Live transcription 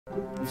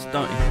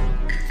Starting.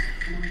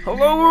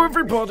 Hello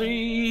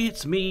everybody,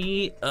 it's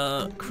me,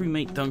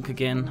 crewmate Dunk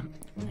again.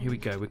 Here we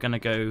go. We're gonna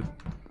go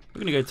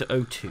to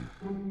O2.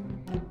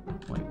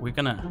 Wait, we're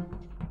gonna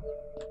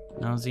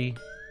Nazi,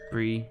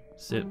 Bree,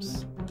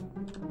 Sips,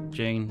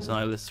 Jane,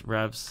 Xylus,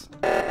 Ravs,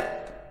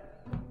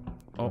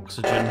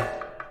 Oxygen,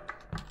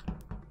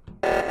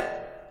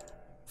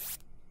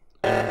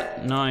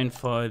 and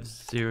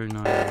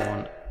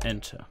 95091.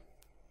 Enter.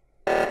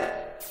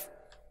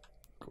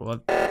 Well,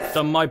 I've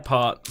done my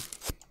part.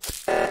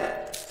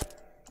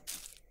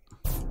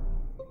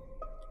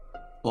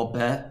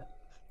 Bobby?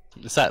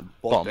 Is that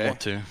bottom or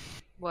two?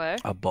 Where?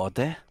 A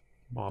body?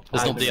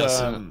 There's nobody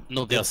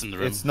else in the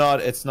room.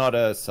 It's not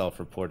a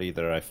self-report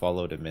either. I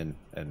followed him in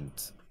and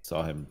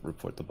saw him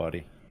report the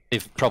body.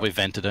 They've probably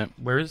vented it.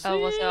 Where is Oh,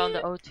 he? was it on the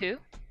O2?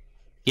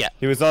 Yeah.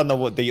 He was on the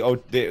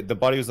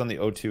body was on the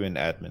O2 in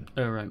admin.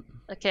 Oh, right.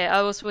 Okay,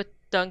 I was with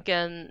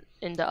Duncan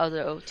in the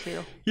other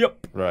O2.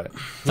 Yep. Right.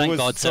 Thank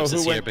God Sips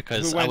is here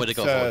because I would have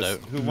got hauled out.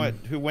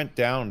 Who went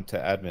down to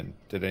admin?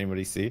 Did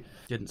anybody see?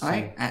 Didn't see.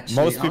 I actually.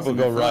 Most people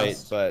go right,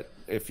 but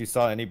if you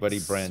saw anybody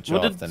branch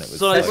off, then it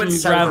was.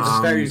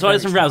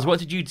 Xylus and Ravs, what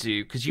did you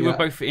do? Because you were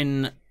both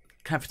in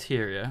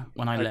cafeteria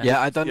when I left.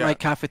 Yeah, I done my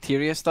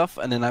cafeteria stuff,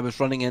 and then I was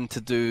running in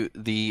to do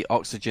the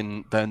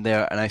oxygen down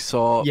there, and I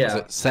saw was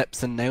it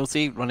Sips and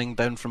Nailsy running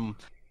down from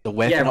the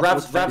weapon. Yeah,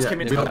 Ravs came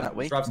in that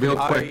way.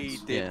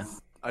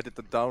 I did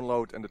the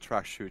download and the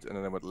trash chute, and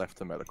then I went left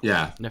to medical.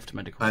 Yeah, left to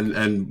medical.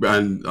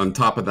 And on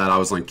top of that, I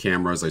was on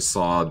cameras. I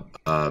saw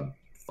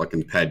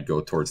fucking Ped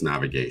go towards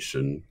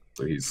navigation,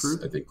 so he's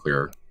I think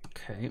clear.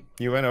 Okay.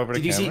 You went over to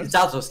cameras?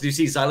 Did you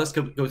see Xylus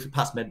go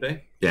past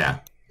medbay? Yeah,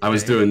 I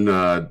was doing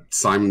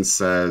Simon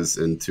Says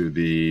into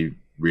the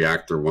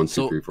reactor 1,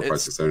 2, 3, 4,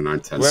 5, 6, 7, 9,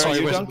 10. Where are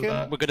you,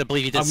 Duncan? We're gonna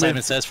believe you did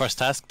Simon Says first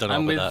task. Don't know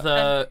I'm with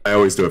that. I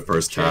always do it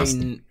first task.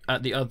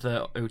 At the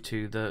other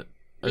O2,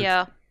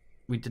 Yeah.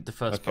 we did the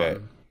first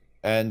part.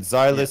 And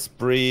Xylus,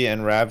 Bree,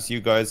 and Ravs,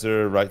 you guys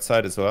are right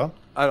side as well?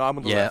 I'm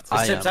on the left.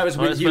 I was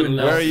with you.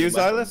 Where are you,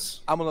 Xylus?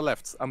 I'm on the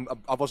left.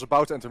 I was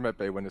about to enter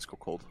medbay when this got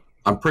called.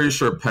 I'm pretty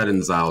sure Ped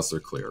and Xylus are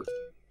clear.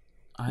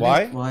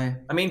 Why? Why?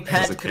 I mean,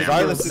 Ped could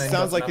Xylus, it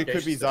sounds like it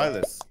could be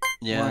Xylus.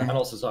 Yeah. And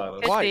also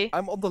Xylus. Why?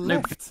 I'm on the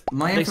left.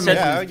 My They said-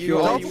 information is you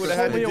pure. would have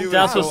had to do it.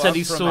 Delta go said up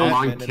he from saw- admin I'm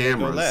on and then go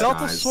cameras. left. Delta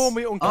Guys. saw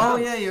me on Oh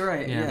camera. yeah, you're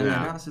right. Yeah. Yeah, Yeah.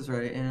 Mouse is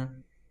right. Yeah.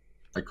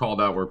 I called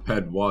out where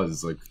Ped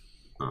was. Like,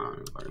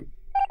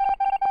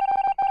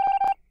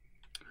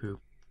 Who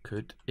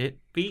could it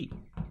be?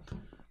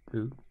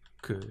 Who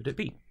could it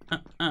be?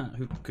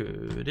 Who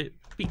could it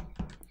be?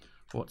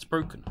 What's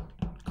broken?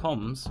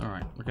 Comms?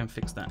 Alright, we're gonna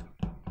fix that.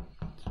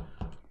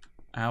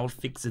 I'll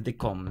fix the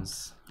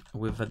comms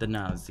with the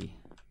Nazi.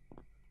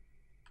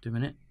 2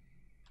 minutes.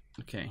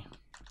 Okay.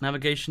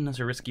 Navigation, that's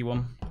a risky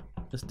one.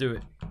 Let's do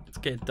it. Let's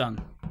get it done.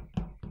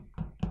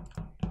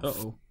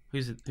 Uh-oh.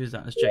 Who's that?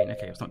 That's Jane.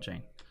 Okay, it's not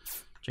Jane.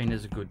 Jane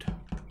is a good,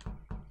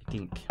 I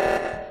think.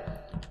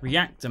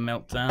 Reactor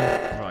meltdown.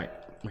 Right.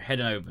 We're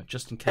heading over,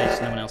 just in case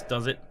no one else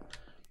does it.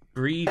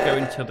 Bree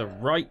going to the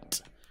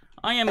right.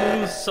 I am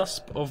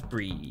susp of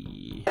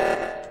Bree.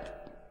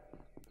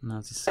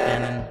 Nazi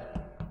scanning.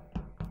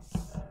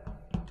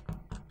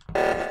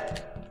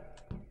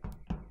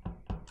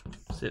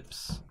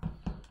 Sips.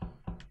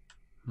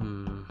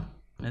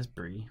 There's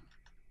Bree.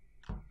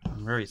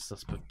 I'm very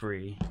susp of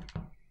Bree.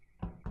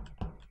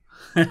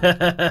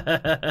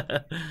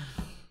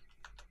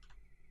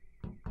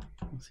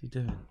 What's he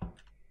doing?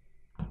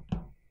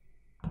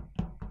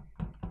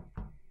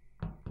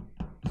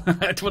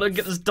 I just want to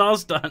get this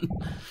task done.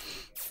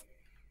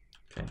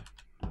 Okay.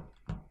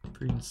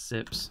 Green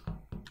Sips.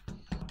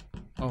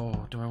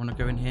 Oh, do I want to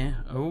go in here?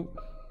 Oh.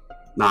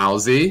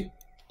 Nilesy?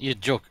 You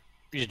joke.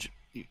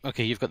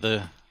 Okay, you've got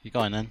the. You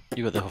go in then.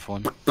 You got the huff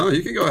one. No,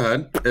 you can go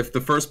ahead. If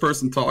the first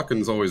person talking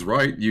is always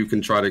right, you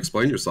can try to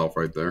explain yourself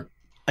right there.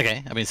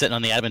 Okay, I've been sitting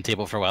on the admin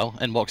table for a while.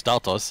 In walks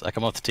Daltos. I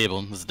come off the table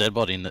and there's a dead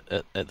body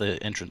at the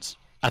entrance.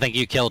 I think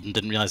you killed and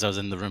didn't realize I was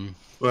in the room.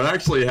 What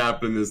actually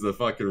happened is the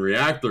fucking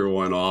reactor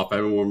went off.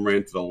 Everyone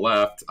ran to the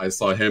left. I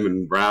saw him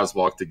and Ravs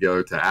walk to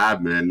go to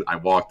admin. I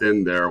walked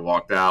in there,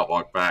 walked out,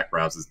 walked back.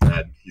 Ravs is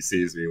dead. He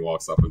sees me,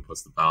 walks up and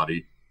puts the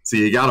body. So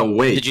you gotta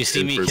wait Did you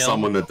see me for kill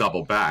someone to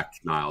double back,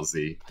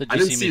 Nilesy. Did I you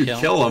didn't see see me you kill?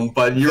 kill him,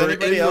 but Is you're in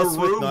anybody the else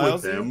with room with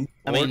Nilesy? him.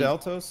 I mean, or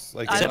Deltos?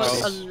 Like, I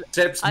was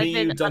Sips, I've me,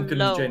 been Duncan,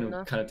 and Jane alone.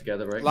 were kind of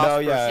together, right? No,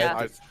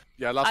 yeah.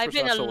 Last I've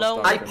person been I saw was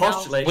alone. I Duncan.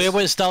 postulate. Where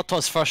was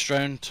Daltos first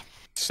round?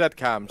 Set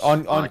cams.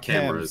 On cameras,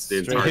 cameras.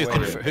 the straight entire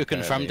away. time. Who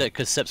confirmed it?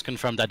 Because Sips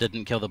confirmed I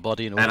didn't kill the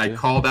body. In And I O2.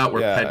 called out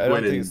where Yeah, I Ped don't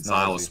Win think and it's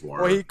Xylus Nilesy.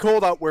 were. Well, he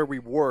called out where we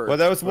were. Well,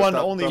 there was but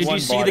only Did one you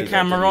see body the that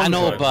camera could on? I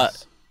know, confirm.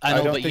 but I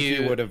know, don't but think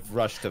you would have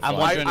rushed to I'm find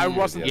wondering- I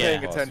wasn't Yeah.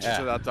 paying attention Yeah.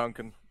 to that,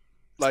 Duncan.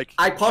 Like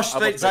I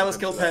postulate I was Xylus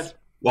killed paying Ped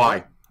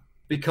Why?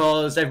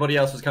 because everybody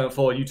else was coming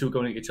forward. You two were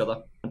going at each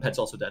other, and Ped's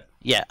also dead.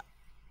 yeah.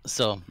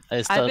 So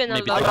it's I've still been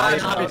maybe. alone. I'm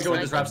happy to go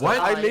with this rap. What?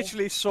 I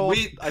literally saw. I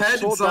Ped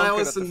saw and Duncan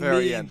Silas at the and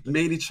very me end.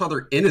 made each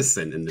other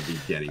innocent in the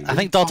beginning. I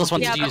think Daltos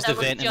wanted Yeah, to but use the that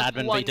was vent and just admin,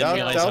 but one he didn't kill.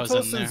 realize I was in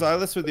Daltos and there.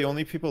 Silas were the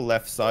only people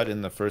left side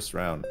in the first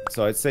round.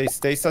 So I'd say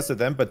stay sus of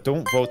them, but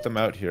don't vote them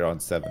out here on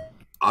 7.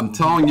 I'm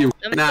telling you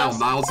I'm now, so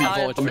Milesy,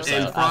 sorry come for in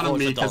Silas. front I'll of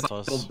me vote for because I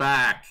Daltos. feel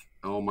back.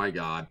 Oh my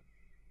god.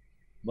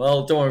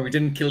 Well, don't worry, we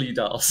didn't kill you,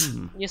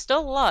 Dals. You're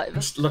still alive.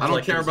 Just looked I don't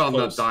like it care was about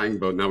close. not dying,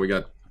 but now we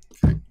got.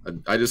 Okay.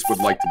 I just would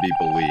like to be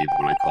believed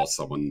when I call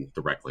someone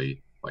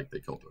directly, like they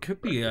killed them. Could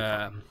be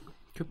a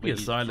Wait,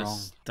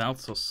 Silas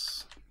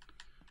Daltos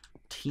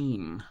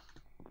team.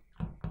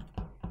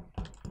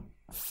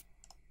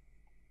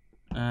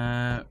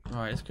 Right,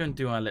 let's go and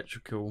do our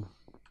electrical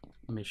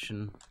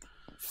mission.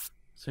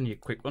 It's only a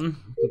quick one.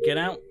 We can get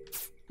out,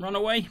 run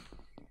away.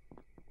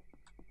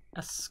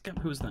 Escape.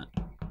 Who's that?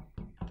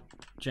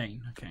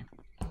 Jane. Okay.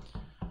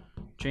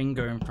 Jane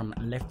going from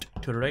left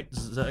to right.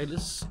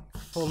 Silas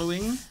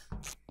following.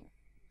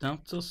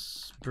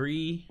 Daltos,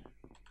 Bree.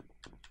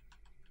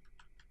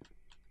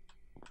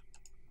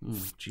 Oh,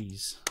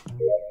 jeez.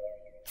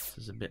 This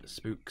is a bit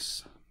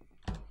spooks.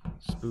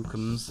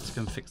 Spookums. Let's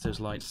go and fix those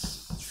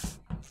lights.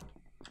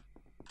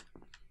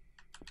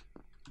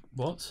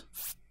 What?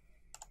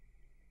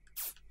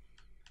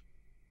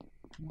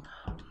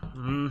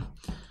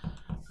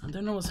 I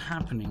don't know what's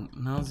happening.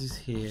 Nazi's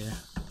here.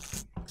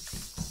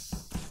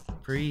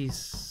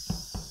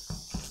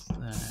 Bree's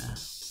there.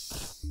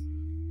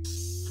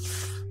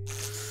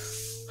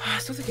 I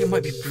still think it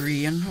might be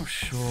Bree. I'm not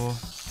sure.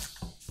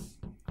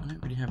 I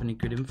don't really have any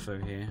good info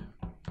here.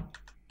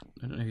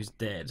 I don't know who's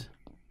dead.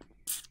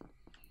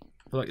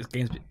 I feel like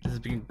this has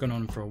been going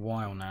on for a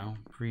while now.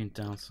 Bree and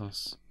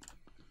Daltos.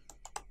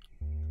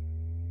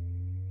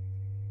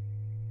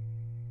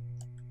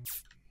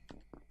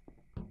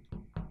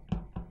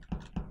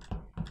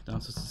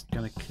 Daltos is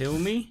gonna kill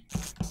me.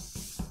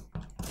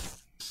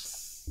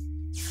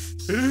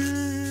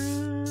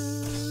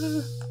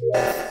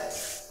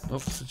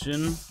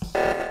 Oxygen.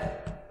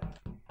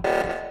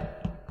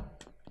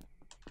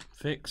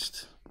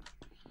 Fixed.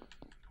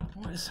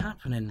 What is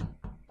happening?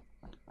 I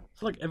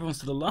feel like everyone's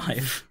still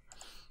alive.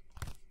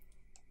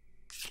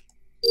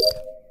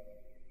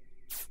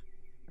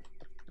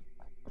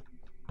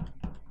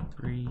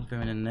 Bree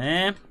going in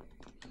there.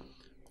 There's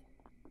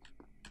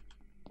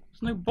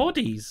no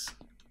bodies.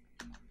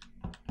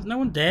 Is no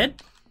one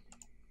dead?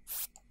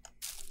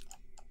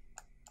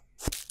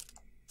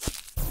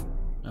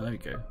 Oh, there we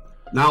go.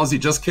 Now, as he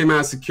just came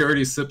out of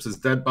security, Sips'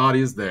 dead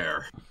body is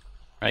there.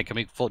 Right, can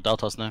we vote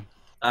Daltos now?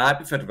 I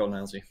prefer to go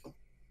Nancy.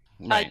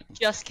 Right. I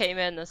just came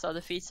in and saw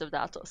the feats of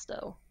Daltos,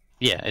 though.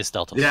 Yeah, it's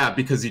Daltos. Yeah,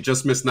 because you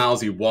just missed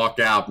Nowsy walk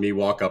out, me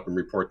walk up and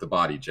report the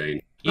body,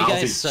 Jane. You Nowsy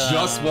guys,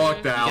 just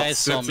walked you out, guys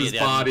saw me Sips' at the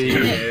body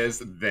end. is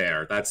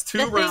there. That's 2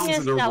 The thing rounds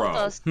is, in a row.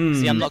 Daltos.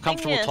 See, I'm not The thing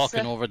comfortable is,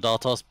 talking over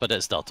Daltos, but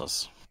it's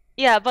Daltos.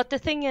 Yeah, but the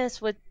thing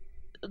is with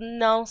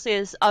Nancy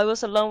is I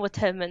was alone with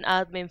him and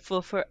admin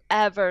for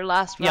forever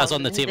last round. Yeah, I was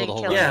on the and he table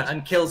the didn't whole kill round. me. Yeah,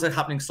 and kills are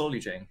happening slowly,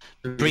 Jane.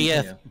 Bree,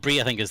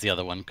 I think, is the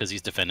other one because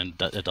he's defending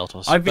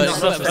Daltos. I've been But-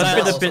 sus- but-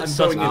 I've been a bit I'm sus-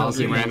 going in on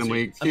Nancy you,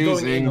 randomly Nancy. I'm going in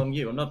accusing. on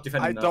you. I'm not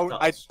defending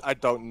I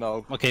don't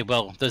know. Okay,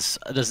 well, there's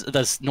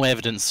no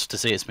evidence to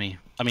say it's me.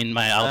 I mean,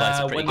 my alibis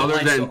are pretty when good. the Other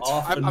lights than- were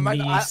off and I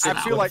me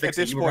sitting feel on like the at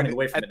fixer, this you were running point,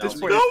 away from at it, this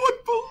Nancy. point, No one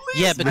believes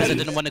Yeah, because I me.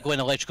 didn't want to go in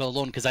electrical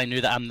alone because I knew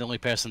that I'm the only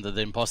person that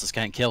the imposters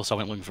can't kill, so I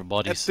went looking for at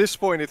bodies. this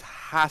point, it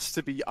has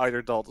to be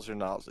either Daltos or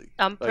Nazi.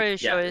 I'm pretty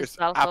sure yeah, it's It's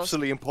Daltos.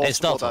 absolutely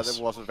impossible that Daltos.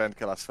 it was a vent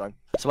kill last time.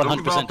 So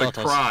 100% I'm about to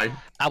Daltos. cry.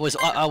 I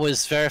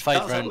was verified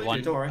Dallas, round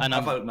one, don't worry. and I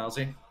I'm voted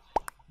Nancy.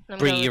 I'm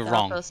Bree, going you're with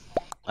wrong. Daltos.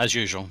 as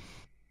usual.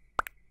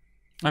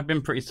 I've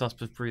been pretty sus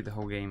with Bree the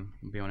whole game,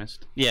 to be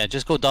honest. Yeah,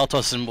 just go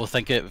Daltos and we'll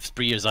think it's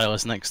Bree or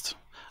Xylus next.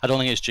 I don't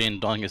think it's Jane, I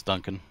don't think it's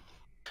Duncan.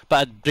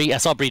 But Bree, I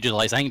saw Bree do the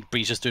lights. I think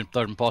Bree's just doing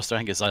third imposter. I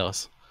think it's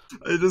Xylus.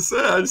 I just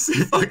said, I just see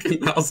fucking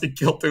Nowsy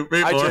kill 2 people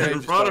genuinely in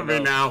just front of don't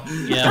me know. now.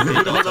 Yeah, I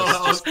don't know Daltos,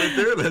 how else just- to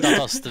do this.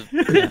 Daltos,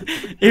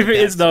 the, If it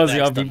is Next,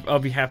 Nazi, I'll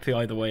be happy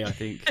either way, I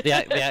think. the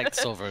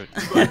act's over.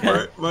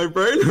 My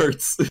brain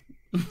hurts.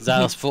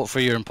 Xylus, vote for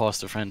your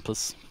imposter friend,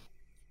 please.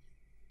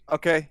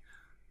 Okay.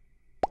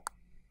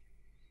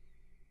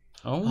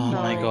 Oh, Oh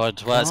my No.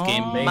 god, well, that's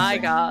game. Amazing. My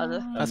god.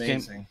 That's game.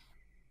 Amazing.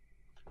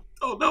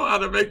 Don't know how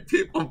to make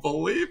people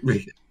believe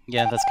me.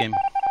 Yeah, that's game.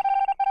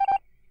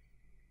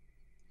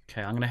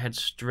 Okay, I'm gonna head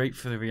straight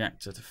for the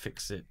reactor to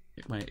fix it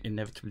when it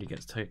inevitably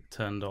gets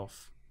turned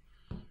off.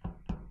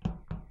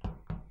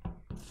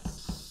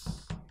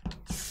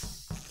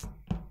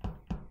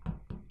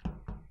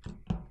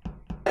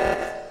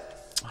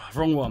 Oh,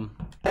 wrong one.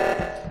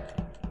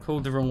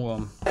 Called the wrong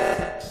one.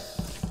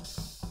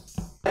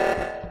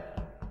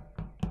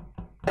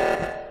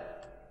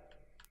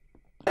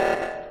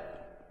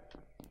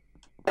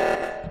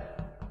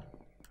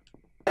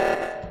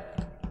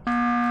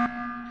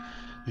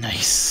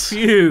 Nice.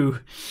 Phew!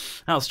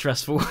 That was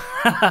stressful.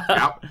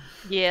 Yep.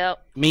 Yeah.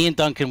 Me and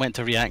Duncan went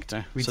to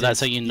reactor, We so did. that's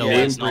how you know Yeah,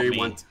 it's not Bree me.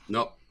 went.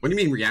 Nope. What do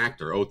you mean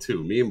reactor?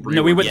 O2. Me and Bree.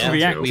 No, we went Yeah, to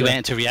reactor. we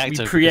went to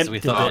reactor because we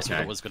preempted thought that's it.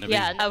 what it was going to be.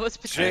 Yeah, I was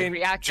between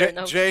reactor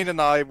and Jane and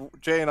I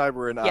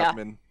were in Yeah.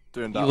 admin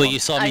doing that. Well, one. you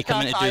saw me I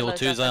come in to thought do Silas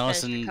O2, had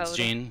Silas, the and code.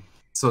 Jane.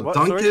 So What?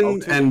 Duncan Sorry?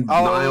 O2. and Oh,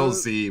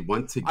 Nilesy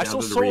went together saw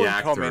to the someone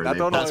reactor, coming, and I they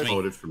don't know. both That's me.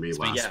 voted for me It's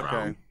me. last Yeah.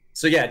 round. Okay.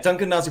 So yeah,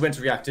 Duncan and Nazi went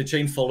to reactor.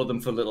 Jane followed them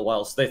for a little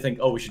while, so they think,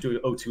 oh, we should do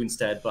O2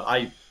 instead. But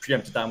I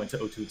preempted that and went to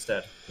O2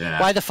 instead. Yeah.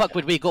 Why the fuck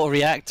would we go to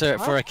reactor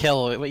for a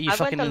kill? What, are you I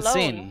fucking went alone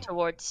insane?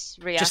 towards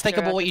reactor. Just think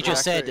about what you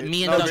just said.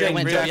 Me and No, Duncan Jane,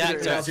 went to reactor-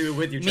 reactor. Nazi were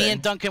with you, Me Jane.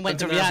 and Duncan went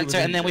to Duncan and Nazi reactor,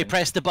 were and then with we you,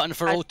 pressed the button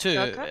for I- O2.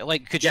 Duncan?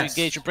 Like, could Yes.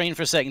 you engage your brain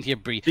for a second here,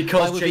 Bree? Because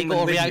Why would we Jane go went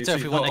to with you, reactor so if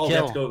we you want thought, to oh, we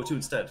have kill? to go O2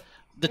 instead.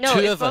 The No, two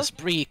if of us, both-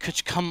 Bree, could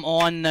you come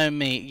on now,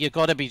 mate? You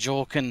gotta be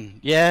joking.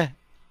 Yeah?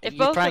 If You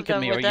both of pranking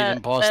them me, were or you the that,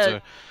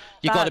 imposter?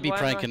 You gotta bad, be why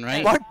pranking, not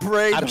right? My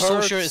brain I'm so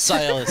hurts. sure it's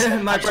Silas.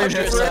 My I'm so brain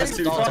sure it's hurts Silas.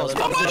 too. I'm just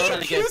Why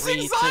trying to get accusing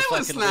Bree to Silas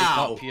fucking wake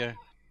now? up here.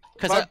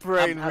 Because My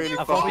brain really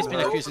I've always fucking been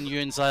hurts. accusing you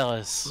and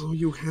Silas. Oh,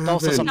 you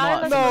Daltos, I'm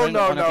haven't. not. No, I'm no,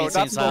 gonna no, be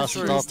saying that's not Silas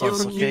true. and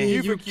Daltos, okay?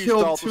 You've You accused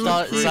killed Daltos. two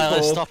Silas,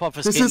 people. stop up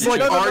This escaping is like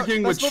the truth.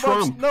 arguing with that's not what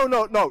I'm-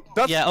 Trump.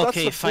 No. Yeah, okay, that's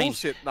the fine.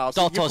 bullshit now.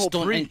 So you Daltos, called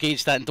don't Bree.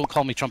 engage that and don't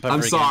call me Trump ever I'm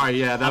again. sorry.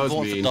 Yeah, that I'm was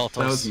voting for mean. Daltos.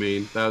 That was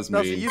mean. That was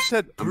Nazi, mean. you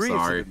said I'm Bree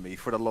sorry. to me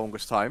for the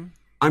longest time.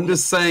 I'm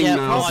just saying Yeah,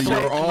 now. no, So I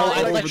you're all I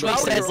over literally the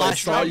said place. I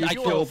last saw round, you I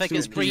don't kill think two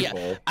it's Bree.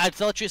 people. I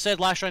thought you said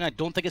last round, I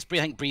don't think it's Bree,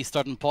 I think Bree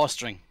started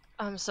impostering.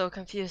 I'm so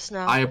confused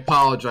now. I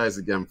apologize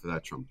again for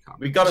that Trump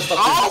comment. We gotta stop.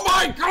 Oh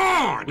my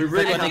god! We They're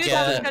really gonna have knew to.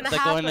 that was get. gonna They're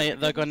happen. going to.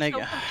 They're going I'm to.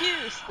 so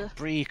confused.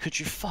 Bree, could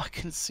you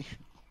fucking see?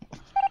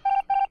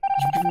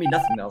 You've given me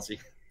nothing, Nazi.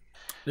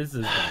 This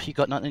is You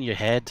got nothing in your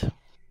head.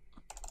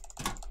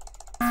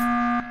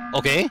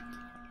 Okay.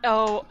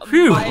 Oh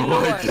Phew. my Oh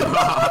lord. my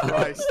god!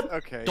 Right,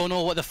 okay. Don't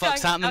know what the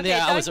fuck's happening Okay,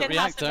 there. I was at Duncan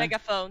has a reactor.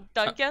 megaphone.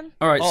 Duncan?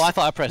 all right. Oh, I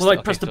thought I pressed. Well, it. I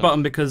Okay, pressed the cool.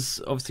 button because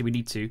obviously we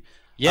need to.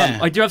 Yeah.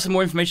 I do have some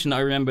more information that I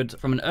remembered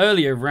from an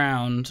earlier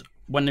round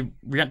when the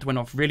reactor went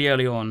off really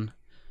early on.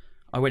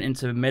 I went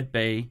into med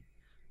bay,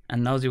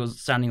 and Nazi was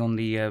standing on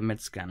the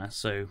med scanner.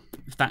 So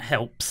if that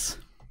helps,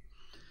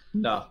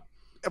 No.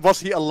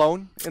 Was he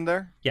alone in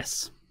there?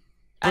 yes.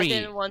 I Bree,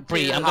 didn't want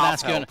Bree, to. I'm gonna Half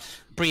ask you. help.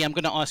 Bree, I'm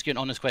gonna ask you an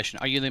honest question.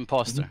 Are you the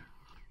imposter?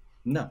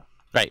 No.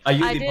 Right. Are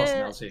you I the imposter,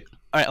 did- Nazi?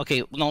 All right.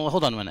 Okay. No,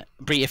 hold on a minute.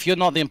 Bree, if you're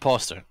not the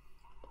imposter,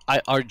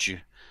 I urge you,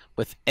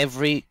 with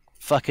every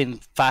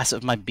fucking facet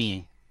of my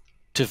being,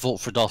 to vote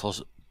for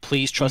Daltos.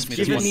 Please trust me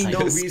this Given one me time. no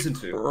reason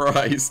to.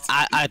 Christ.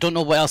 I don't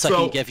know what else I So,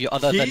 can give you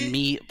other than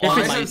me I on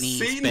my have knees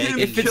seen begging.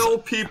 him kill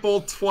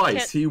people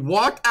twice. He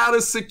walked out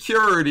of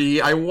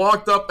security. I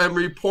walked up and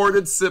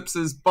reported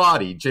Sips's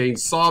body. Jane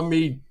saw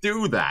me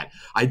do that.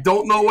 I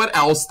don't know what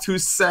else to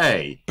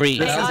say. Bree,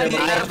 This is I a did-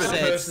 rational said,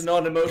 person, not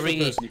an emotional Bree,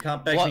 person. You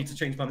can't beg what- me to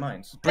change my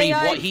mind. Bree,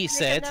 AI, what he make a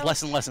said,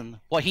 note. listen.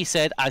 What he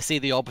said, I say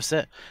the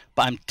opposite,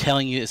 but I'm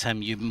telling you it's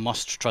him. You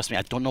must trust me.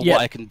 I don't know Yeah.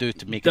 what I can do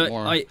to make it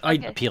more I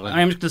appealing.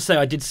 am just gonna say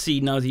I did see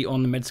Nazi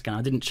on the med scan.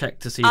 I didn't check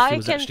to see if I he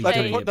was can actually Like,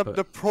 say- doing it. the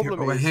But... problem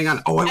Oh, is. hang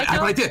on. Oh, I have an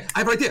don't- idea. I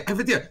have an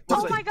idea.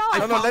 Oh my god! I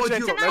No, let followed Jane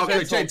you. talk, let Okay,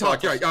 Jane Jane,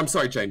 talk. talk. Yeah, I'm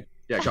sorry, Jane.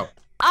 Yeah, go.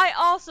 I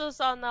also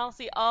saw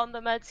Nazi on the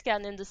med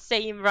scan in the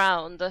same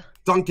round.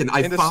 Duncan,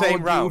 I In the followed same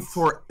you round. In the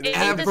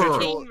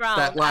forever. same round,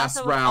 That as last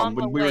I was round on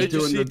when the we were way. Did you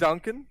doing see the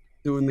Duncan?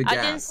 gas. I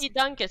didn't see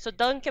Duncan, so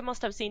Duncan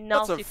must have seen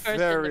That's Nazi a first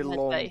very in the med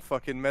long bay.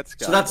 fucking med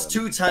scan. So that's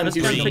then. 2 times It's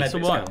you gonna see take the a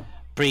med while.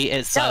 Bree,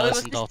 it's No, it Silas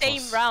was and the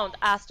same Daltos. round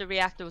as the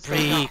reactor was going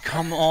Bree, off.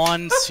 come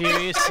on,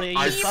 seriously?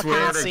 I You fucking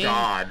swear to insane.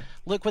 God.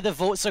 Look where the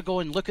votes are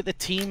going. Look at the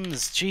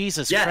teams.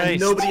 Jesus Yeah, Christ. and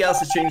nobody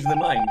else is changing their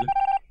mind.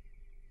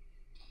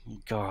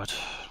 God.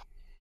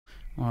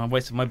 Oh, I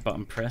wasted my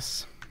button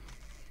press.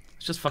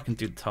 Let's just fucking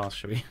do the task,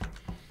 shall we?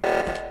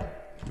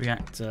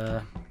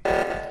 Reactor.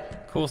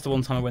 Of course, the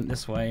one time I went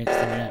this way, it's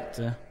the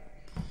reactor.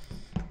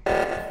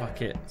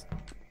 Fuck it.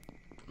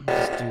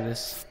 Let's just do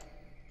this.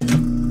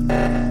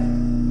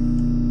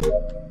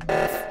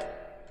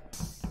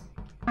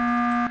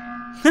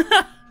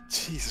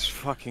 Jesus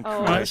fucking Oh.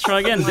 Christ. Right, let's try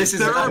again. This is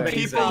There are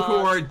amazing. people who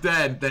are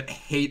dead that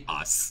hate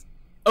us.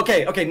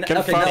 Okay, Confirm.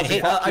 Nazi, They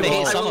hate- I they will-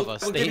 hate I some will- of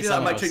us. I will They give hate you that. I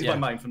some might of us, change yeah. my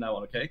mind from now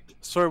on, okay?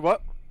 Sorry,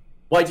 what?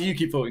 Why do you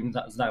keep voting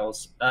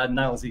Niles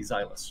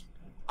Xylus?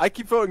 I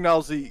keep voting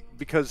Nalzi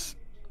because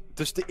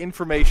just the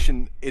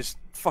information is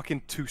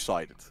fucking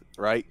two-sided,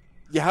 right?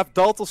 You have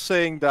Dalton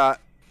saying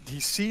that he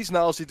sees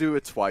Nalzi do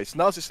it twice.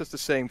 Nalzi says the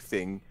same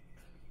thing,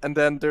 and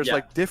then there's Yeah.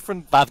 like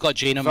different But I've got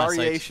Jane on my side.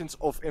 variations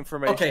of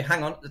information. Okay,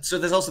 hang on. So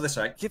there's also this,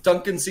 right?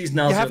 Duncan sees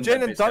Niles You have on Jane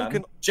the and med bay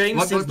Duncan- scan. Jane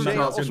What sees does Niles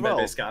Niles on as the med bay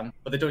well? scan,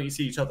 but they don't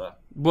see each other.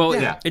 Well,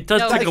 Yeah. it does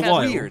No, take a because-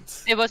 while. Weird.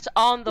 It was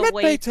on the Medbay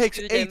way takes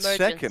to the 8 emergency.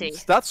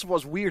 seconds. That's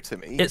what's weird to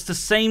me. It's the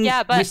same.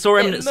 Yeah, but we saw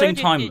him the at the same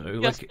time emergency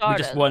though. just Like we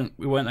just started.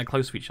 weren't that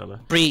close to each other.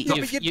 Bree, No,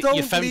 you but you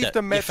don't found leave it. the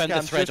You med found the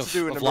scan thread just to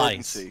do an of lies.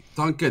 emergency.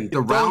 Duncan, the You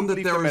round don't that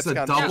leave there the was med a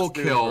scan just double to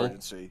do an kill,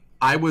 emergency.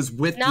 I was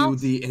with you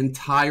Nals- the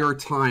entire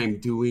time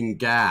doing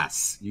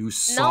gas. You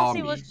saw Nalzi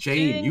me. was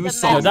Jane, doing you the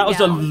saw No, med me. that was a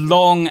scan.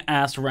 long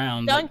ass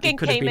round. Like, Duncan it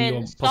could have came been in,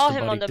 your saw imposter him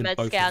buddy on the did med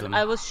both of scan. them.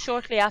 I was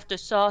shortly after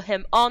saw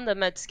him on the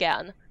med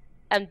scan,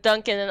 and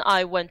Duncan and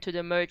I went to the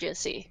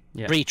emergency.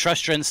 Yeah. Bree,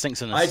 trust your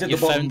instincts in I this. did You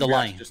the bottom found the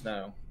reaction lie. just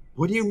now.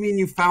 What do you mean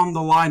you found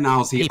the lie,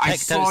 Nowsy? He I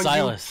picked saw out you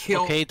Silas.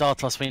 kill. Okay,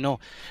 Daltos, we know.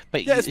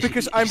 But Yeah, it's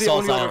because I'm the saw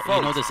only other Silas.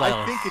 You know vote. the Silas.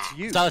 I think it's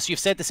you. Silas, you've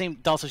said the same.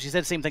 Daltos, you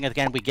said the same thing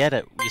again. We get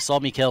it. You saw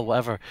me kill,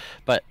 whatever.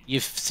 But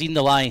you've seen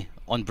the lie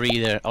on Bree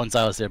there, on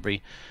Silas there,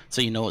 Bree.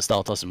 So you know it's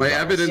Daltos and My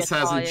Silas. evidence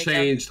hasn't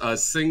changed a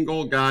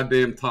single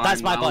goddamn time.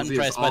 That's my button Nowsy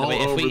press, is by the all way.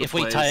 over If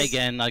we place. tie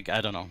again, I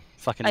don't know.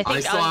 Fucking. I think I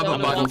still have a I'm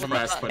the button one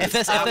press, for but that. If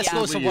this goes for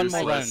absolutely one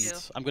more round,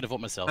 useless. I'm gonna vote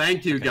myself.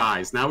 Thank you, Okay.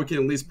 guys. Now we can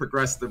at least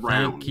progress the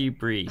round. Thank you,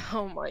 Bree.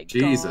 Oh my god.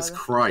 Jesus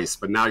Christ!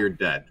 But now you're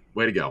dead.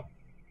 Way to go.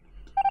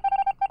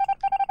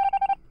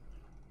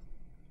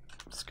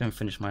 Let's go and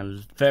finish my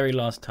very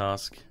last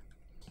task,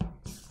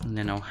 and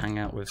then I'll hang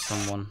out with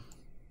someone.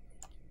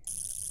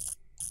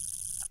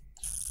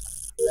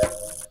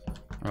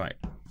 Right,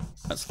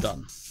 that's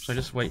done. Should I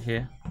just wait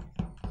here?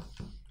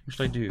 What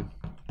should I do?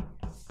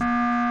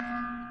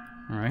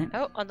 Alright.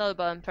 Oh, another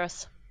button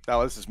press.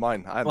 No, this is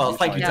mine. I haven't Well, used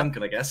thank you, mine.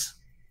 Duncan, I guess.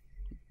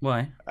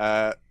 Why?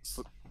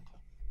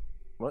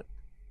 What?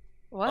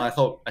 What?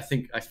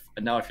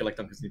 Now I feel like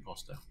Duncan's the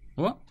imposter.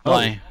 What?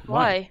 Why?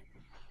 Why?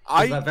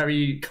 That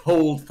very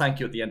cold thank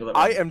you at the end of that.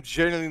 I round. am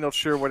genuinely not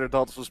sure whether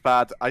Dalton was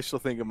bad. I still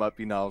think it might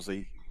be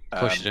Nowsy.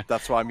 course you do.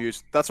 That's why I'm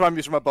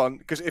using my button,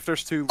 because if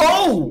there's two,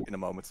 Oh! in a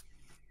moment.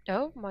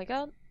 Oh my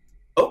god.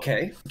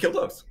 Okay, kill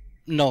those.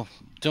 No,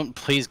 don't.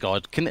 Please,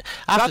 God. After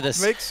That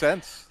this, makes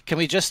sense. can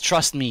we just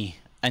trust me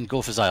and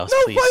go for Silas,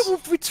 No, please? why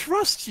would we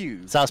trust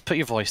you? Silas, put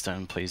your voice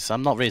down, please.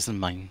 I'm not raising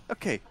mine.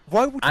 Okay,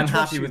 why would we I'm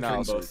trust happy you, with killing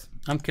Nowsy? both.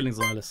 I'm killing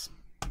Silas.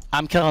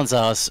 I'm killing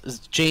Silas.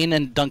 Jane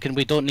and Duncan,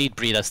 we don't need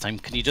Bree this time.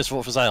 Can you just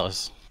vote for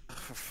Silas?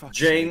 For fuck's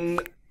Jane,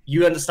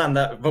 you understand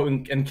that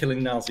voting and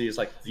killing Nowsy is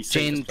like the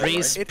Jane, safest play,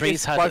 Breeze, right? It Breeze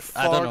is had. by I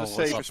far don't know the what's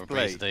up safest for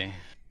Breeze play. today.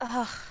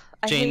 Ugh,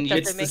 I Jane, hate that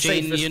It's they the make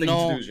Jane, safest you thing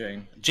know- to do,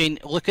 Jane. Jane,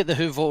 look at the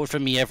who voted for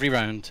me every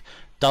round.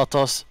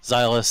 Daltos,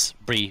 Silas,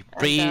 Bree.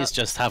 Bree that- is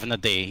just having a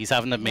day. He's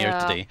having a mare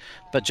Yeah. today.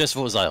 But just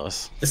vote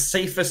Silas. The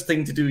safest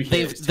thing to do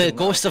here is to The kill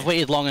ghosts have Nowsy.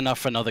 waited long enough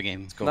for another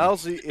game. Go.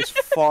 Nowsy is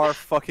far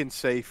fucking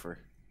safer.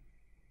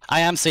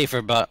 I am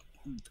safer, but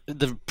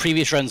the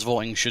previous round's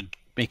voting should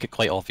make it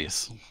quite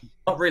obvious.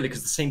 Not really,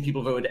 because the same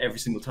people voted every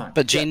single time.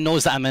 But Jane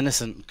knows that I'm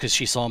innocent because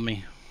she saw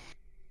me.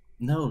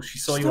 No, she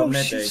saw you No, on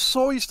she medbay.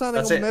 saw you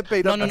standing That's on it.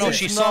 medbay. No, no, no. That's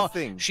She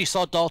nothing.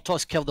 saw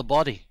Daltos kill the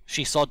body.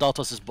 She saw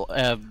Daltos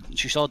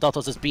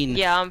as being.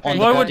 Yeah, I'm pretty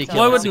on Why the would body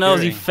why would killing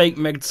Nowsy security. fake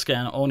med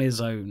scan on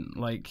his own?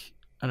 Like,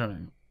 I don't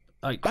know.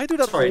 I do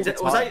that Sorry, all the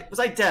time. was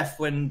I deaf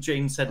when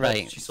Jane said that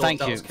Right. she saw Thank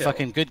that you. was kill?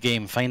 Fucking good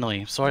game.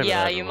 Finally. Sorry Yeah,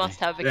 about that. you everybody. must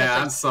have because Yeah,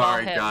 I I'm saw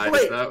sorry, him. guys.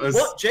 Wait, That was.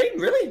 what? Jane,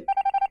 really?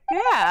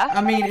 Yeah.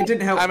 I mean, it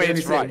didn't help. I mean, that it's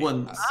he said right.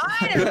 once.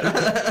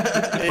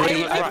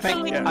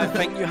 I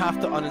think you have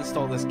to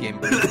uninstall this game.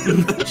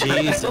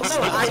 Jesus. No,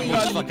 That's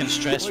much fucking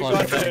stressful. we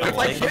got- effect, Like,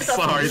 like. here's that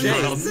Sorry, from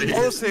Jane. Nowsy.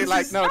 Honestly,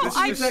 like, no, this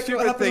is the Exactly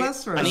what stupid happened thing.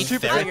 last I round. need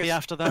Stupid thing therapy is-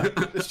 after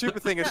that. The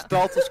stupid thing is,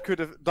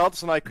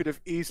 Dalton and I could have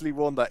easily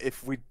won that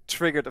if we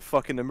triggered a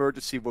fucking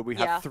emergency where we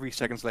Yeah. had 3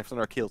 seconds left on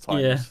our kill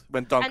times Yeah.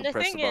 when Duncan And the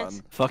pressed thing the is-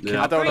 button. Fuck Yeah. you.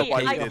 I don't know Bree,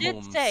 why you I did.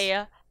 did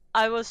say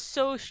I was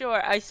so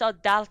sure I saw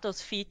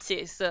Daltos'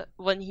 feces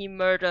when he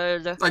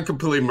murdered. I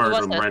completely murdered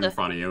Was him it? right in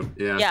front of you.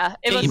 Yeah. Yeah,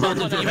 it Yeah, was you someone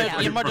murdered, else, you, murdered,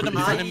 yeah. you murdered him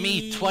in front of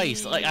me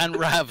twice, like, and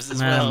Ravs as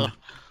Man. well.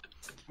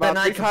 Then Man,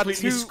 I we've had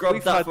completely two- scrubbed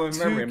we've that had from my two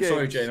memory. I'm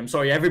sorry, games. Jane. I'm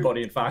sorry,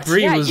 everybody, in fact.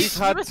 Bree Yeah, was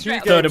you had was two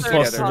right. third games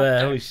imposter together. there.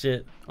 Holy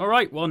shit! All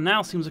right, well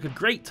now seems like a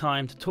great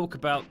time to talk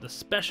about the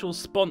special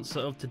sponsor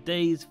of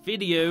today's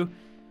video,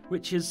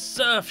 which is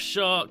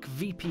Surfshark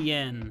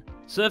VPN.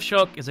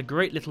 Surfshark is a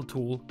great little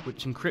tool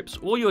which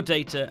encrypts all your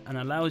data and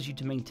allows you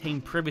to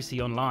maintain privacy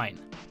online.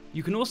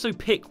 You can also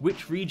pick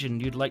which region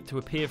you'd like to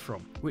appear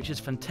from, which is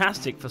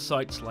fantastic for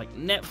sites like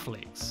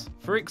Netflix.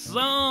 For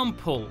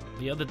example,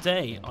 the other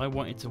day I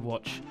wanted to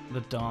watch The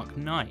Dark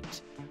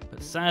Knight,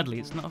 but sadly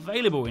it's not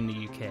available in the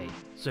UK.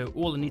 So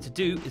all I need to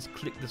do is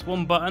click this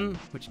one button,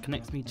 which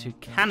connects me to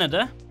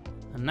Canada,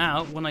 and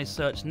now when I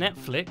search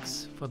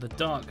Netflix for The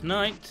Dark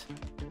Knight,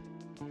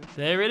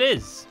 there it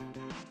is.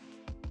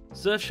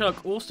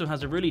 Surfshark also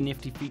has a really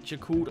nifty feature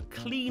called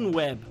Clean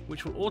Web,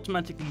 which will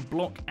automatically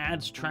block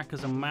ads,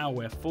 trackers and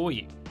malware for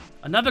you.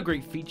 Another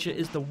great feature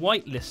is the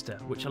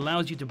whitelister, which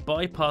allows you to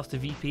bypass the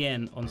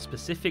VPN on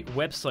specific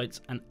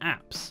websites and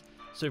apps.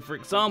 So for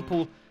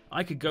example,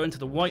 I could go into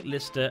the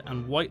whitelister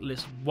and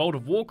whitelist World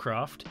of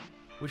Warcraft,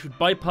 which would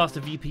bypass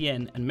the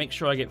VPN and make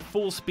sure I get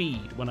full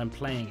speed when I'm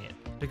playing it,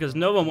 because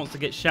no one wants to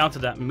get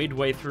shouted at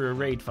midway through a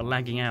raid for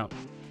lagging out.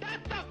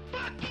 That's the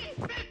fucking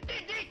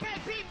 50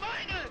 DKP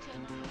minus!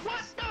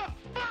 What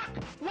the fuck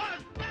was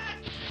that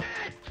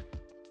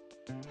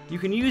shit? You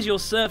can use your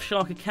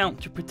Surfshark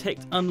account to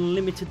protect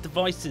unlimited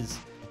devices,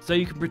 so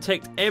you can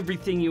protect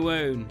everything you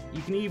own.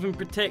 You can even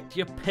protect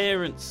your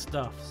parents'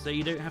 stuff, so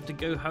you don't have to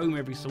go home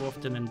every so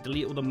often and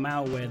delete all the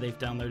malware they've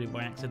downloaded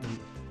by accident.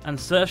 And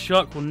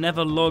Surfshark will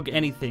never log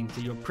anything,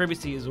 so your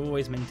privacy is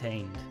always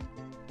maintained.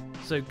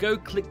 So go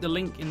click the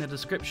link in the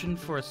description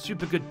for a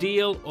super good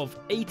deal of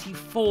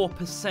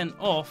 84%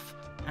 off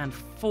and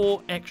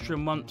 4 extra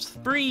months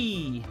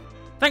free.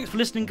 Thanks for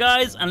listening,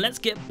 guys, and let's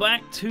get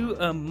back to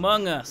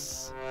Among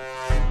Us.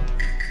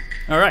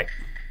 Alright.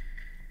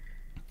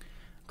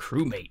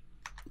 Crewmate.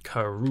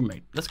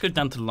 Let's go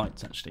down to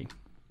lights, actually.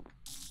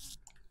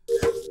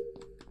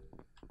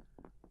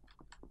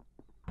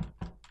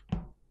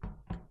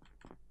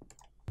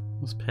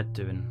 What's Ped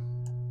doing?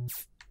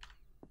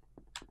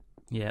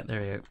 Yeah,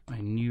 there we go. I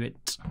knew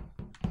it.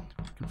 I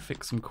can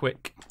fix them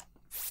quick.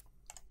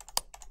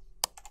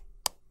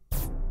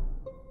 Did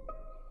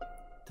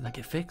that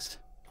get fixed?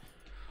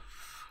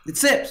 It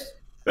sips.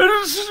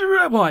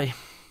 Why?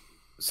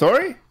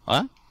 Sorry?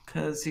 What?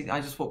 Because I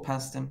just walked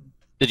past him.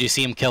 Did you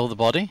see him kill the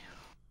body?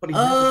 But he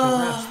never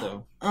crashed,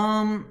 though.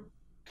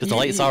 Because the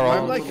lights are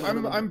I'm on.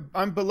 like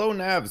I'm below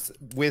Navs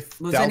with.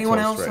 Was Daltos anyone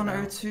else right on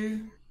now.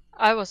 O2?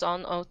 I was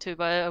on O2,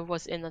 but I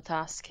was in a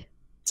task.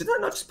 Did I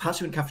not just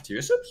pass you in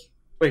cafeteria subs?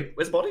 Wait,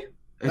 where's the body?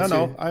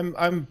 No,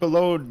 I'm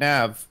below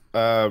Nav,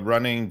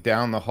 running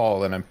down the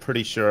hall, and I'm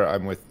pretty sure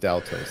I'm with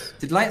Daltos.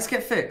 Did lights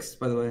get fixed,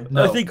 by the way?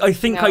 No. I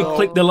think I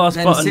clicked the last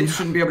Then button. Sid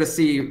shouldn't be able to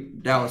see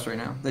Dallas right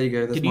now. There you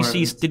go. Did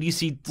you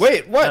see?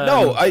 Wait, what?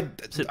 No, I know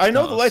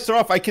the Dallas. lights are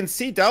off. I can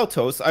see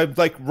Daltos. I'm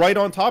like right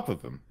on top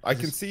of him. I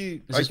can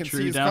see. Is I this can true,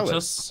 see his colors.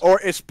 Daltos? Or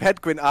is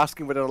Pedguin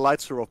asking whether the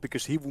lights are off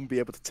because he wouldn't be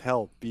able to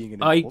tell being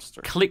an I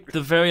imposter? clicked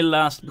the very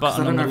last Because I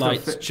button on don't the know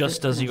if they'll lights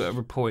just as you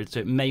reported, so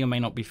it may or may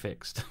not be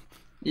fixed.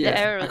 Yeah,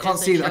 arrow I can't isn't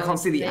see. I showing can't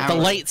see the the- arrow. The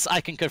lights,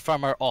 I can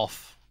confirm, are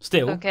off.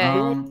 Still, Okay.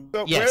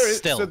 So Yes, where is,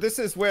 still. So this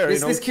is where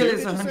This in kill O2,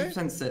 is did you say?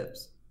 100%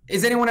 Sips.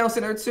 Is anyone else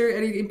in O2?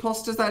 Any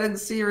imposters that I didn't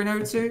see are in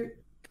O2?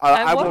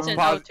 I walked wasn't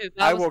past. O2,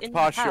 but I I was walked in the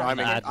past you.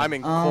 house. I'm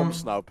in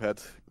comms now,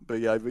 Ped.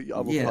 But yeah, I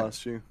walked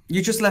past you.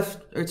 You just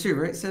left O2,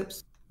 right,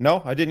 Sips?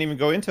 No, I didn't even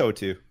go into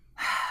O2.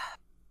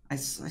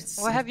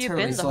 Where have you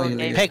been the whole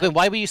game? Penguin,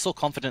 why were you so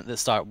confident at the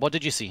start? What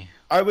did you see?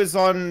 I was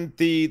on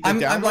the I'm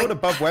download like-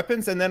 above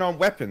weapons, and then on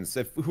weapons.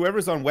 If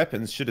whoever's on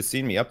weapons should have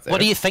seen me up there.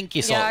 What do you think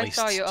you saw Yeah, at I least?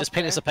 saw you up Just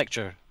paint us there. a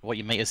picture of what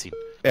you might have seen.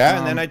 Yeah,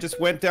 and then I just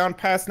went down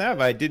past Nav.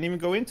 I didn't even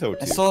go into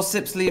O2. I saw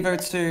Sips leave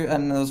O2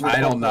 and there was. I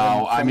don't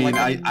know. I mean,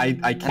 I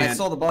And I can't.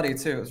 saw the body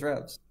too. It was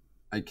Rebs.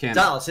 I can't.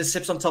 Dallas, his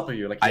sips on top of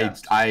you, like he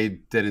asked. I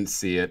didn't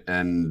see it,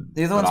 and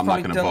The other but one's I'm not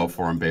probably going to Dun- vote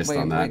for him based wait,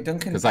 on that. Wait,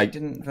 Duncan Because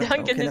didn't vote. Duncan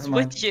Okay, is never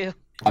mind. with you.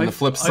 on the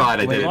flip side,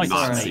 I did lights.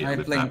 not Sorry, see I it.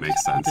 If blinked. that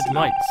makes sense. did you know?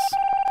 lights.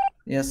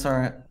 Yes,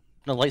 alright.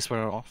 The lights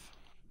were off.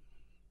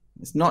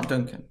 It's not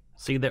Duncan.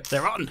 See,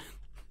 they're on.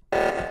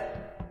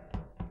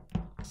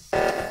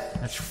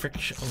 Let's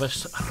fix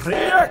this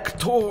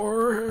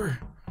reactor.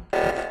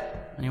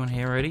 Anyone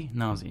here already?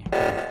 Nazi.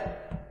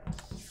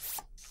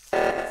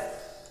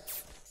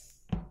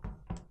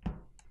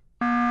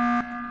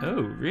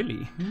 Oh,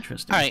 really?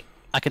 Interesting. Alright,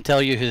 I can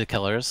tell you who the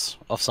killer is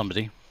of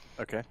somebody.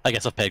 Okay. I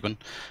guess of Penguin.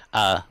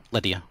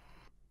 Lydia.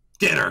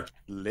 Get her.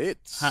 Lit.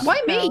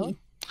 Why me?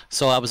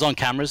 So I was on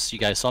cameras. You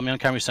guys saw me on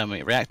camera. You saw me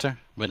at reactor.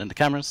 Went into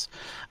cameras.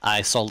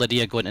 I saw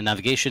Lydia go into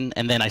navigation,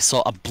 and then I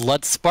saw a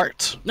blood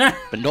spurt,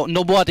 but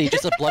no body,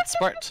 just a blood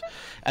spurt.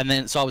 And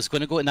then so I was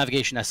going to go to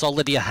navigation. I saw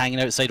Lydia hanging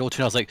outside O2,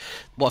 and I was like,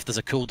 "What if there's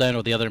a cooldown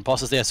or the other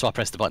imposters there?" So I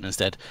pressed the button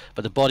instead.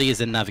 But the body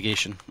is in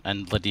navigation,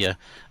 and Lydia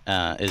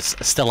is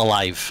still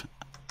alive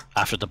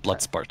after the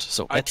blood spurt.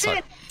 So it's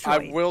her.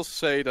 I will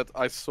say that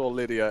I saw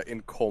Lydia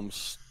in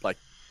comms like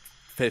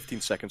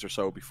 15 seconds or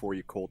so before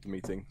you called the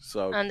meeting.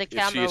 So And the if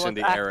camera she's in was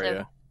the active.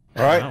 area.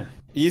 All right, Wow.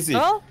 easy.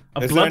 Well, A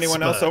Is there blood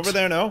anyone else spurt. over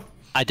there? No.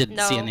 I didn't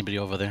see No. anybody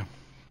over there. And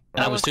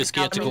That I was was too the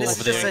scared to camera. go this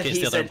over is there in just a case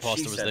he the other said,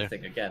 imposter she was said there.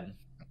 thing again.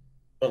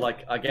 But like,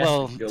 I guess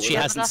Well, we can go with she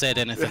that. hasn't said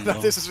anything.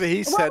 though. This is what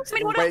he said. I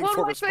mean, what, waiting what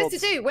for am I supposed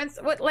to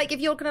response. do? Like, if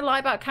you're going to lie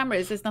about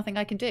cameras, there's nothing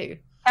I can do.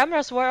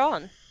 cameras were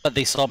on. But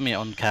they saw me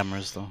on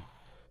cameras though.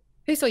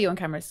 Who saw you on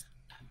cameras?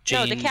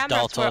 No, the James,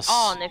 cameras were Daltos,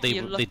 on if they,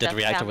 you they looked did at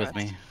reactor with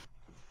cameras. me.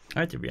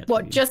 I did react.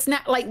 What, just now?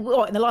 Like,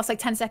 what, in the last, like,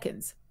 10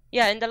 seconds?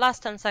 Yeah, in the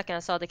last 10 seconds,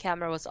 I saw the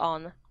camera was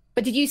on.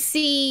 But did you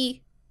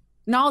see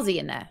Nazi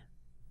in there?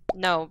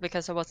 No,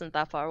 because I wasn't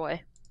that far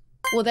away.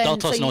 Well, then,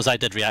 Daltos so, knows I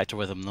did reactor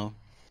with him though.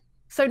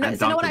 so no And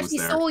one Duncan was actually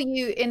there. saw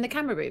you in the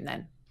camera room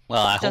then?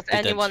 Well, I Does hope they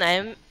did. anyone I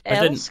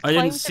else didn't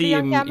claim to see be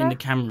on him camera? in the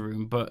camera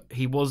room, but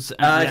he was.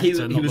 At He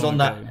reactor not was long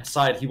on ago. that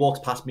side. He walks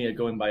past me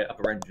going by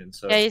upper engine.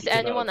 So Yeah, he is came out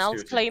anyone of else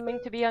security. claiming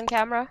to be on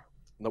camera?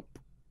 Nope.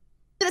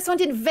 That someone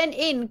didn't vent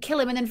in, kill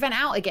him, and then vent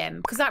out again.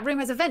 Because that room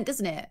has a vent,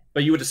 doesn't it?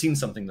 But you would have seen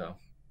something though.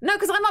 No,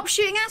 because I'm up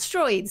shooting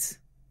asteroids.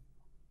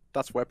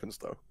 That's weapons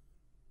though.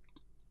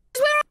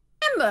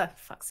 Remember?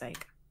 Fuck's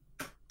sake.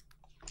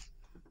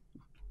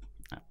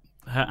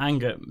 Her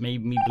anger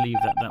made me believe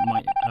that that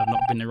might have not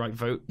been the right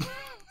vote.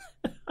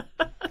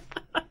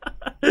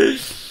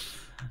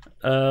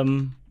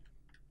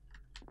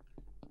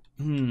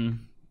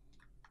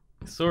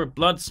 Saw a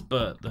blood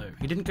spurt though.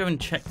 He didn't go and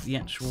check the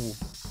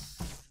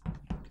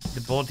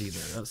body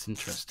though. That's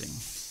interesting.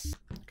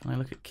 Can I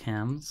look at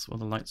cams while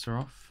the lights are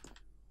off?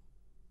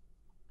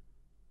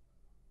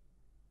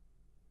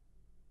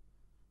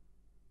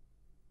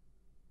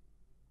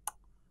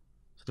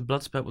 So the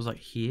blood spurt was like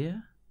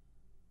here,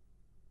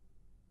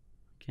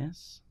 I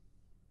guess.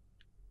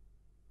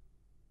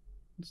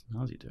 What's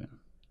Nazi doing?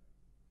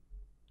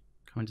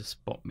 Coming to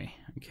spot me.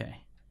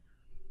 Okay.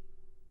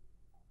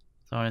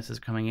 Tharius is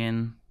coming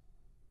in.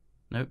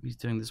 Nope, he's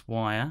doing this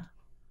wire.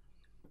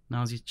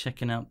 Now he's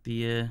checking out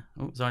the.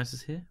 Oh, Zeiss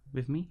is here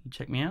with me. He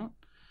checked me out.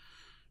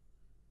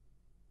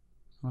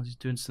 Now he's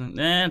doing something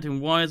there,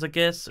 doing wires, I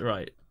guess.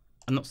 Right.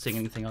 I'm not seeing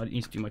anything. I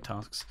need to do my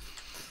tasks.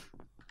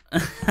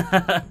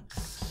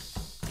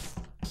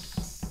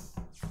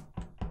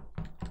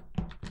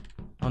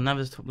 Oh, now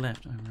there's top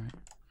left. Oh,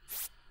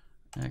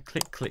 right.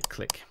 Click, click,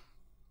 click.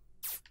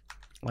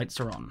 Lights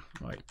are on.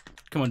 Right.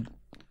 Come on.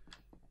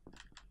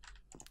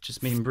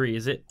 Just me and Bree,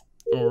 is it?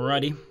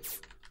 Alrighty.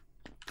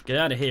 Get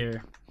out of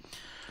here.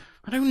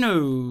 I don't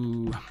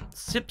know.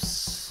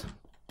 Sips.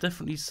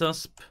 Definitely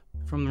susp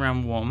from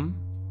round 1.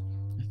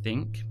 I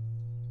think.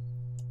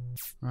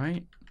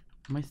 Right?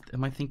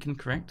 Am I thinking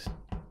correct?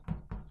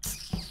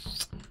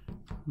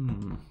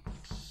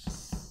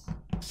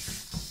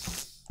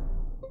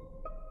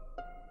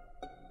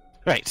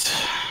 Right.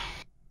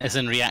 As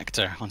in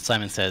reactor, when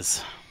Simon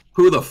says.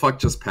 Who the fuck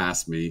just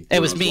passed me? It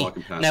was me.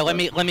 Now let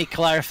me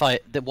clarify.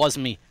 That was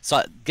me.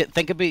 So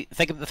think of the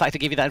fact I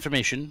gave you that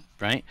information,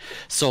 right?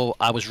 So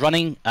I was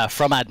running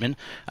from admin.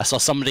 I saw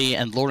somebody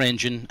in lower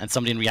engine and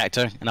somebody in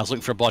reactor, and I was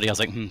looking for a body. I was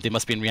like, they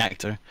must be in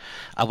reactor.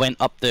 I went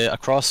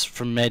across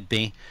from med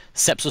bay.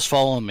 Sips was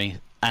following me,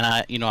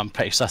 and I'm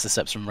pretty sus of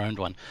Sips from round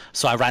 1.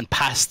 So I ran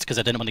past because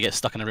I didn't want to get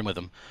stuck in a room with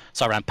him.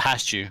 So I ran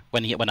past you.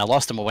 When I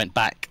lost him, I went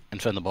back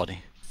and found the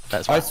body.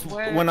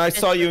 When I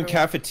saw you in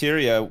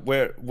cafeteria,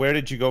 where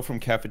did you go from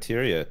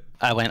cafeteria?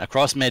 I went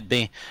across med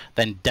bay,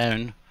 then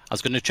down. I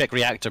was going to check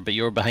reactor, but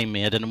you were behind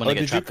me. I didn't want to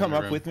get trapped in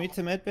the room. Did you come up with me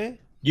to med bay?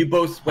 You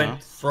both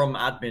went from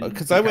admin.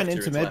 Because I went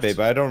into med bay,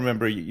 but I don't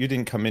remember. You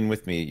didn't come in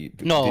with me.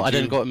 No, I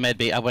didn't go to med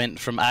bay. I went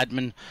from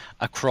admin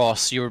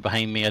across. You were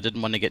behind me. I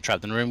didn't want to get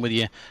trapped in the room with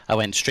you. I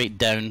went straight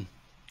down.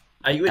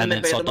 Are you in and med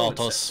then bay saw at the moment,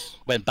 Daltos.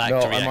 Went back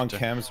No, to reactor. I'm on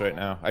cams right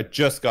now. I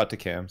just got to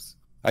cams.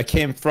 I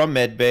came from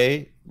med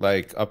bay,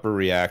 like upper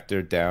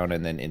reactor, down,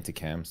 and then into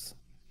cams.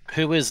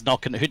 Who was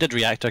knocking? Who did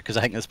reactor? Because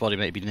I think this body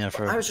might be there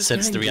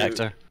since the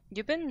reactor.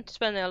 You've been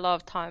spending a lot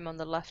of time on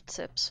the left,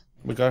 Sips.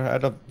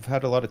 Had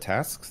a lot of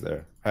tasks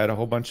there. I had a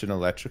whole bunch in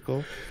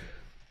electrical.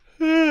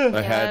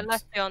 I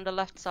left you on the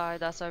left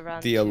side as I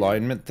ran. The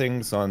alignment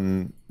things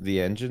on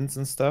the engines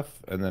and stuff,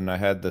 and then I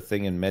had the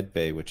thing in med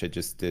bay, which I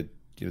just did.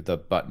 The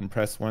button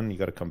press one. You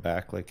got to come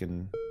back like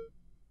in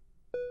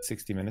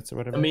 60 minutes or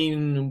whatever. I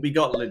mean, we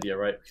got Lydia,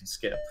 right? We can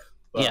skip.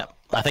 But... Yeah,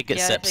 I think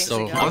it's Sips.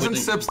 So wasn't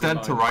Sips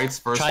dead to rights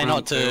first? Try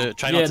not to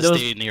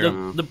stay near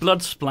him. The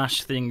blood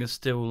splash thing is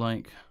still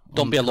like.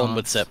 Don't be alone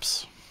with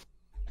Sips.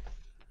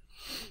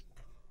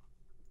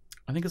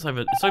 I think it's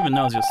either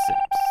Nausea or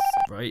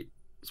Sips, right?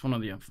 It's one or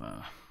the other.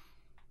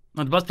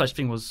 No, the blood splash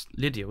thing was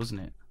Lydia,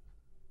 wasn't it?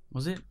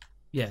 Was it?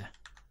 Yeah.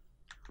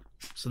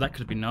 So that could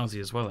have been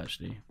Nausea as well,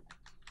 actually.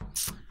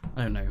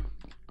 I don't know.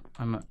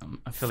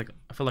 I feel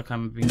like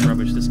I'm being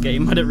rubbish this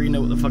game. I don't really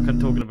know what the fuck I'm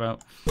talking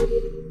about.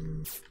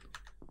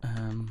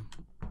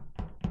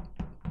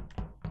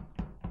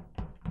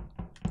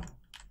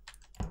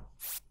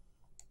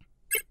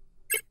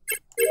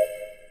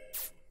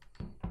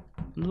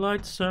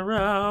 Lights are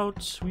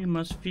out. We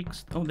must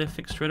fix. Oh, they're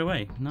fixed straight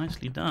away.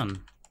 Nicely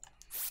done.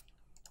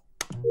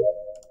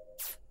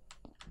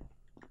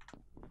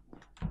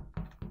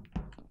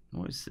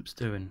 What is Sips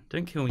doing?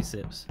 Don't kill me,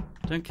 Sips.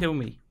 Don't kill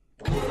me.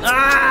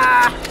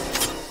 Ah!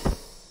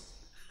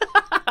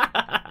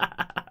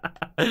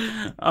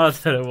 I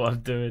don't know what I'm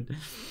doing.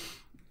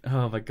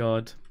 Oh my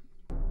god.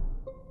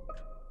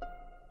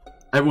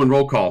 Everyone,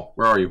 roll call.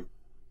 Where are you?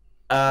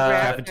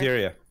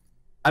 Cafeteria.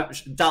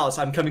 Dallas,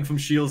 I'm coming from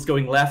Shields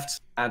going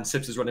left, and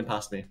Sips is running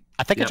past me.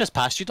 I think I just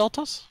passed you,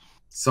 Daltos.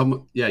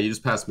 Yeah, you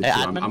just passed me too.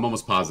 I'm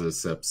almost positive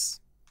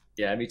Sips.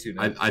 Yeah, me too.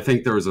 Now. I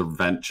think there was a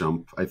vent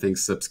jump. I think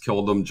Sips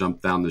killed him,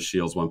 jumped down the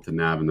shields, went to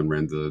Nav, and then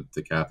ran to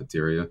the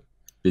cafeteria.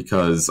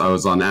 Because I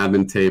was on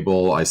admin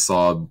table, I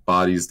saw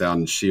bodies down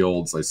in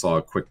shields, I saw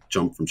a quick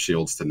jump from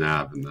shields to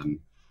Nav, and then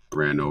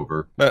ran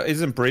over. But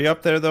isn't Bree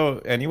up there though?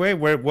 Anyway,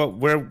 what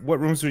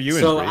rooms were you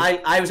in? So Bree?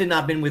 I was in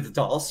admin with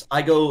Dallas.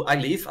 I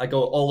leave. I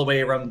go all the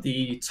way around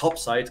the top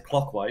side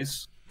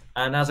clockwise,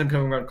 and as I'm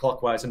coming around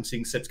clockwise, I'm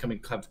seeing Sips coming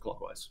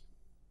counterclockwise.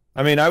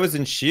 I mean, I was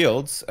in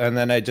shields, and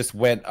then I just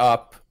went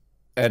up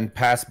and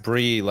past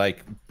Bree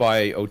like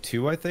by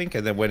O2, I think,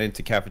 and then went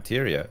into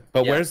cafeteria.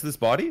 But Yeah. where's this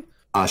body?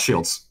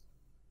 Shields.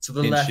 To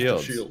the In left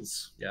Shields. of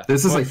Shields. Yeah.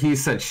 This is like he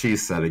said, she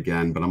said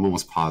again, but I'm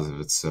almost positive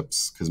it's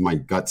Sips because my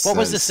gut says What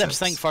was the Sips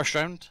thing first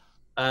round?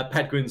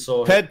 Pedguin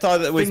saw. Ped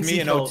thought it was Thinks me he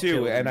in killed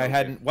O2, and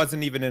I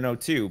wasn't even in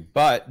O2.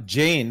 But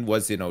Jane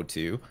was in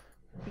O2.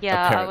 Yeah,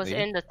 I was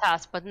apparently. in the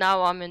task, but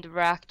now I'm in the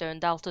reactor,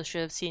 and Dalton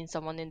should have seen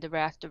someone in the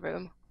reactor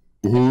room.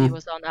 Mhm. He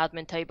was on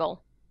admin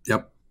table.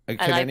 Yep. Can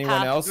I anyone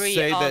passed else Bree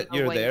say all that the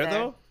you're way there, there.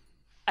 though?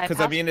 I Because I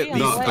passed mean, Bree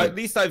all the way. at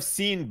least I've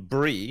seen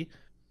Bree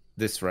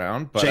this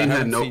round, but Jane I had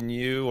haven't no- seen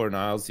you or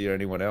Nilesy or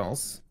anyone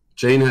else.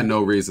 Jane had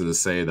no reason to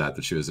say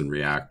that she was in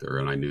reactor,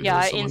 and I knew Yeah, there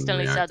was I someone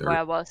instantly in said reactor. where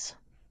I was.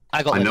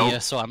 I got I know-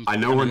 Lydia, so I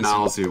know where innocent.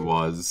 Nalsy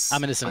was.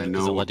 I'm innocent I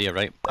because of know. Lydia,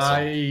 right?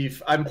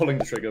 I'm pulling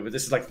the trigger, but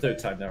this is like the third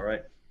time now,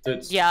 right?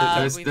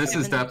 Yeah, This we've is given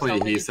him so definitely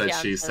many he said,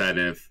 she chances. said.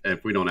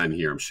 If we don't end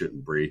here, I'm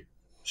shooting Bree.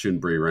 Shooting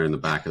Bree right in the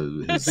back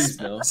of his Please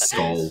no.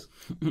 skull.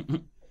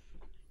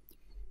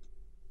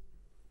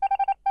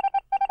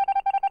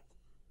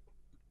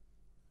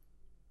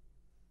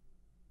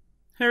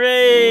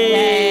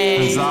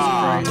 Hooray!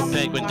 Huzzah.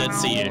 Penguin did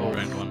see you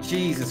round one.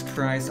 Jesus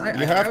Christ.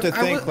 You have to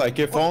think, like,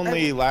 if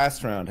only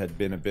last round had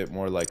been a bit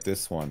more like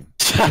this one.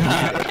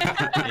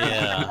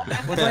 Yeah.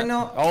 Was I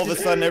not? All of a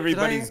sudden,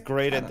 everybody's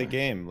great at the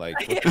game. Like,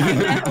 Giving me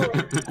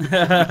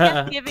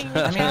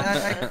I mean,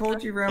 I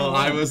called you round Well,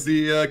 one, I was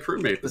the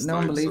crewmate but this no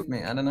time. one believed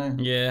me. I don't know.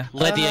 Yeah.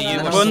 Lydia, you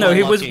were Well, no, so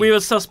he was. lucky. We were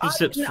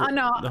suspicious I for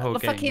know. the whole The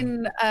game.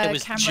 fucking It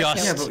was camera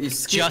just, Yeah, but you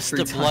skipped just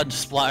 3 the blood times.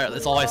 splatter.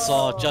 That's all I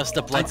saw. Just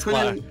the I blood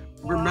splatter. couldn't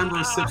remember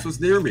if Sips was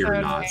near me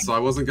or not, so I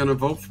wasn't gonna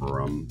vote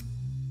for him.